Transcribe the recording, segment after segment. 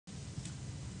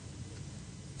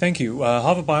Thank you.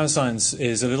 Harvard Bioscience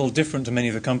is a little different to many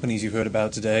of the companies you've heard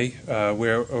about today.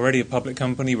 We're already a public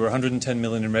company. We're 110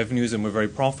 million in revenues, and we're very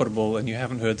profitable, and you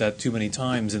haven't heard that too many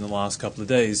times in the last couple of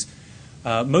days.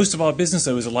 Most of our business,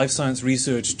 though, is a life science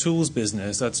research tools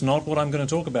business. That's not what I'm going to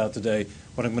talk about today.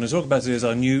 What I'm going to talk about today is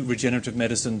our new regenerative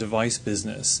medicine device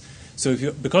business.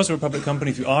 So because we're a public company,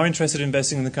 if you are interested in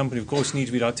investing in the company, of course you need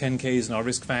to read our 10Ks and our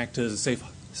risk factors,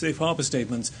 safe harbor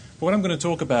statements. But what I'm going to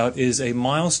talk about is a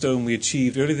milestone we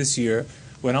achieved earlier this year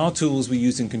when our tools were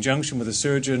used in conjunction with a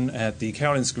surgeon at the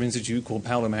Karolinska Institute called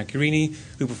Paolo Macchiarini,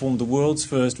 who performed the world's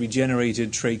first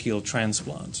regenerated tracheal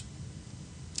transplant.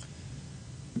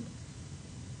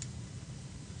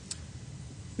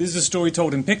 This is a story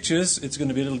told in pictures. It's going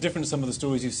to be a little different to some of the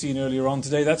stories you've seen earlier on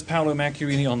today. That's Paolo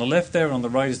Macchiarini on the left there. On the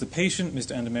right is the patient,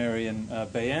 Mr.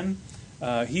 Andemarian Bayen.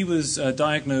 He was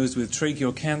diagnosed with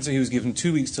tracheal cancer. He was given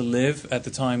 2 weeks to live at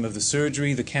the time of the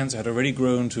surgery. The cancer had already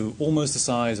grown to almost the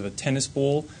size of a tennis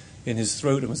ball in his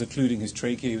throat and was occluding his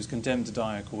trachea. He was condemned to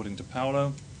die, according to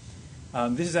Paolo.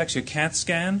 This is actually a CAT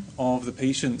scan of the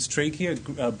patient's trachea.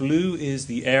 Blue is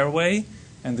the airway,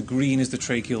 and the green is the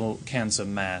tracheal cancer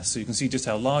mass. So you can see just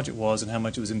how large it was and how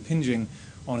much it was impinging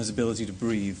on his ability to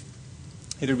breathe.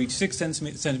 It had reached 6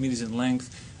 centimeters in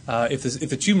length. If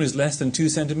the tumor is less than 2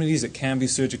 centimeters, it can be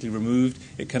surgically removed.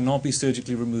 It cannot be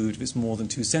surgically removed if it's more than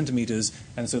 2 centimeters,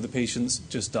 and so the patients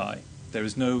just die. There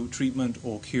is no treatment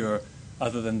or cure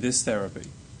other than this therapy.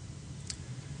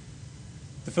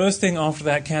 The first thing after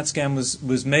that CAT scan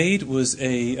was made was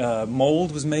a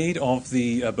mold was made of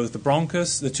both the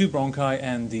bronchus, the two bronchi,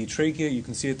 and the trachea. You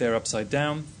can see it there upside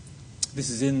down.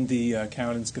 This is in the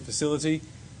Karolinska facility.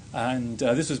 And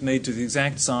this was made to the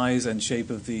exact size and shape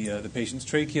of the patient's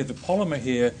trachea. The polymer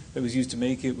here that was used to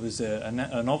make it was a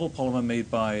novel polymer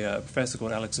made by a professor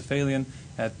called Alex Afalian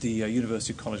at the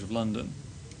University College of London.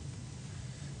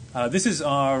 This is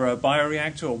our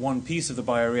bioreactor, or one piece of the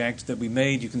bioreactor that we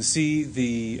made. You can see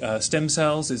the stem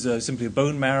cells is simply a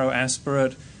bone marrow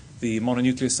aspirate. The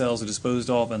mononuclear cells are disposed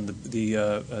of, and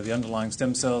the underlying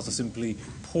stem cells are simply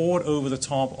poured over the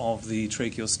top of the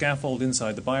tracheal scaffold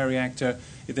inside the bioreactor.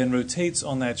 It then rotates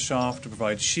on that shaft to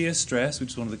provide shear stress, which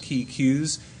is one of the key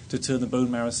cues to turn the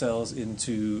bone marrow cells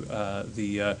into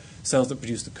the cells that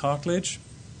produce the cartilage.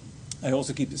 It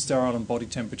also keeps it sterile and body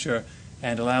temperature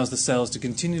and allows the cells to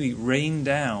continually rain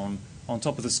down on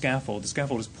top of the scaffold. The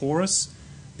scaffold is porous.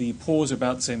 The pores are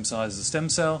about the same size as the stem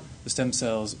cell. The stem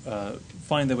cells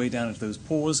find their way down into those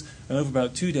pores, and over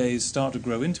about 2 days start to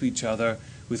grow into each other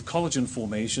with collagen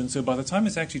formation. So by the time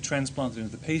it's actually transplanted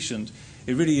into the patient,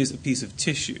 it really is a piece of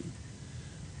tissue.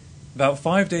 About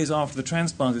 5 days after the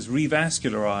transplant, it's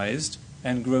revascularized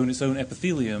and grown its own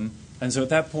epithelium, and so at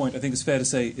that point, I think it's fair to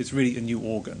say it's really a new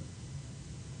organ.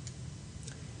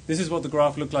 This is what the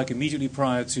graft looked like immediately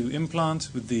prior to implant,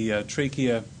 with the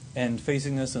trachea end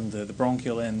facing us and the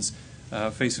bronchial ends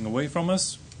facing away from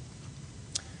us.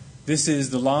 This is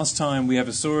the last time we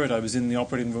ever saw it. I was in the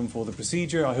operating room for the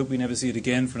procedure. I hope we never see it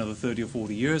again for another 30 or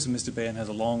 40 years, and Mr. Bayen has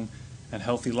a long and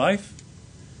healthy life.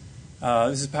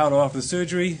 This is Paolo after the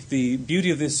surgery. The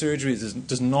beauty of this surgery is it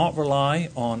does not rely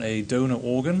on a donor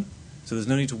organ, so there's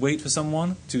no need to wait for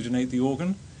someone to donate the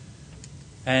organ.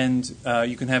 And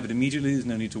you can have it immediately. There's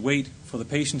no need to wait for the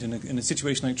patient. In a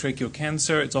situation like tracheal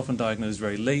cancer, it's often diagnosed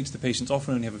very late. The patients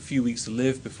often only have a few weeks to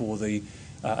live before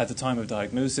at the time of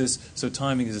diagnosis, so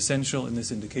timing is essential in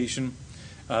this indication.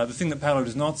 The thing that Paolo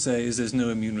does not say is there's no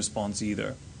immune response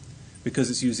either. Because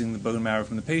it's using the bone marrow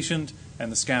from the patient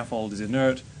and the scaffold is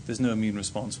inert, there's no immune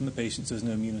response from the patient, so there's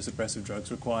no immunosuppressive drugs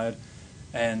required.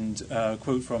 And a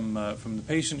quote from the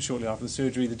patient shortly after the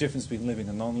surgery: the difference between living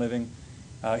and non-living.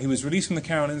 He was released from the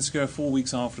Karolinska 4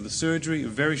 weeks after the surgery, a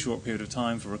very short period of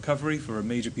time for recovery for a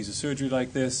major piece of surgery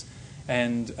like this,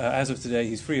 and as of today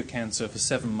he's free of cancer for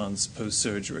 7 months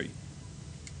post-surgery.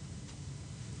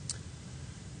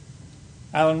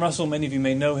 Alan Russell, many of you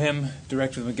may know him,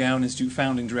 director of the McGowan Institute,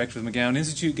 founding director of the McGowan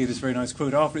Institute, gave this very nice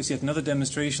quote after it's yet another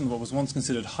demonstration of what was once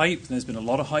considered hype, and there's been a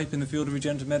lot of hype in the field of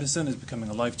regenerative medicine. It's becoming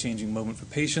a life-changing moment for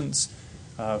patients.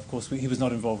 Of course, he was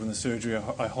not involved in the surgery.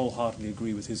 I wholeheartedly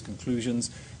agree with his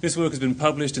conclusions. This work has been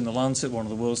published in The Lancet, one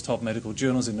of the world's top medical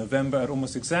journals, in November, at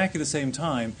almost exactly the same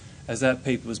time as that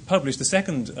paper was published. The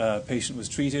second patient was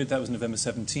treated. That was November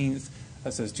 17th.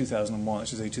 That says 2001. I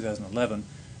should say 2011.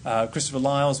 Christopher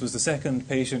Lyles was the second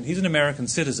patient. He's an American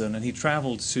citizen, and he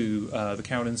traveled to the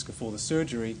Karolinska for the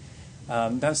surgery.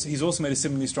 He's also made a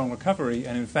similarly strong recovery,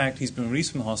 and in fact, he's been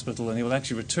released from the hospital, and he will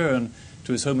actually return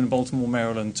to his home in Baltimore,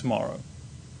 Maryland, tomorrow.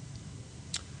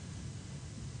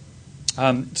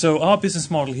 So our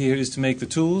business model here is to make the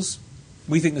tools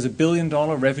We think there's $1 billion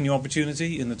revenue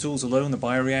opportunity in the tools alone, the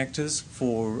bioreactors,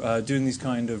 for doing these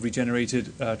kind of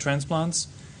regenerated transplants.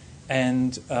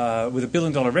 And with $1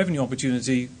 billion revenue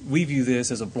opportunity, we view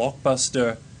this as a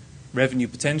blockbuster revenue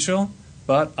potential.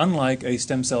 But unlike a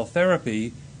stem cell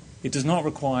therapy, it does not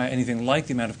require anything like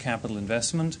the amount of capital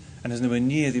investment and has nowhere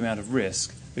near the amount of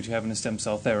risk that you have in a stem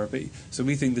cell therapy. So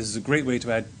we think this is a great way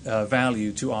to add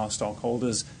value to our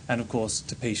stockholders and, of course,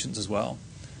 to patients as well.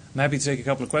 I'm happy to take a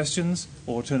couple of questions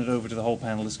or turn it over to the whole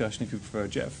panel discussion if you prefer,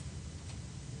 Jeff.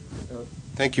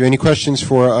 Thank you. Any questions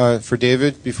for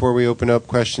David before we open up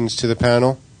questions to the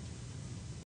panel?